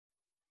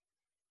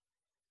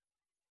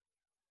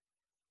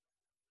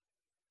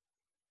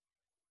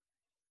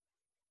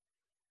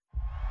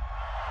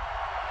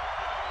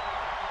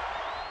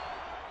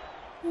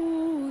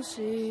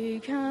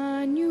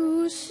Can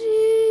you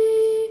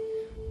see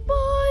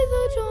by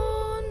the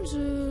dawn's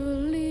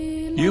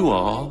early light? You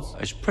are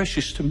as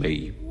precious to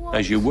me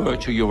as you were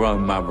to your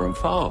own mother and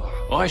father.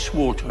 I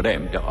swore to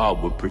them that I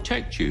would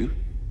protect you,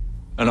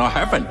 and I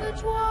haven't. The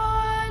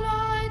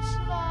twilight's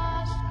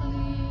last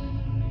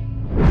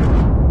gleam.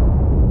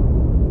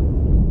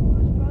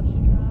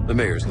 The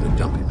mayor's gonna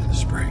dump him in the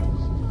spring.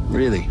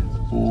 Really?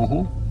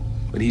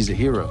 Mm-hmm. But he's a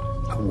hero.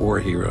 A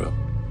war hero.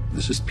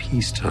 This is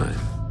peacetime.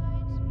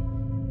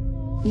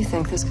 You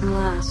think this can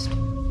last?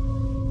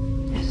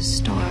 There's a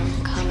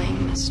storm coming,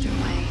 Mr.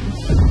 Wayne.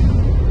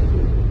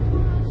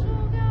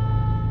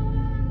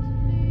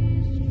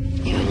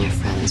 You and your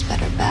friends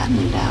better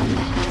batten down the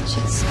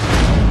hatches.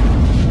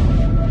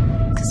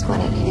 Because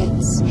when it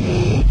hits,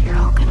 you're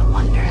all gonna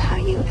wonder how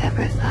you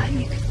ever thought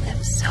you could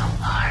live so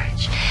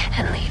large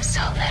and leave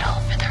so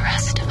little for the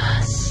rest of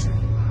us.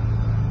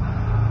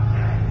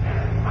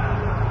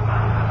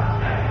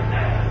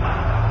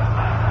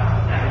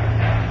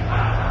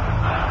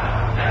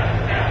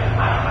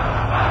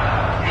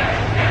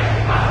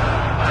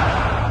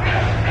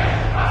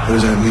 What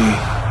does that mean?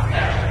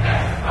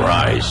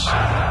 Rise.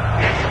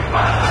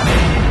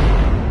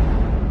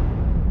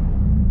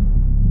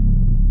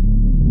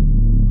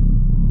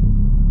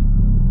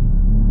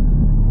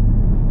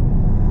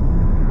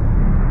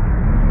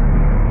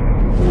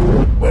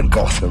 When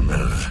Gotham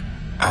is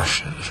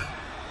ashes,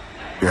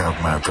 you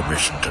have my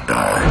permission to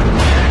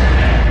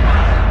die.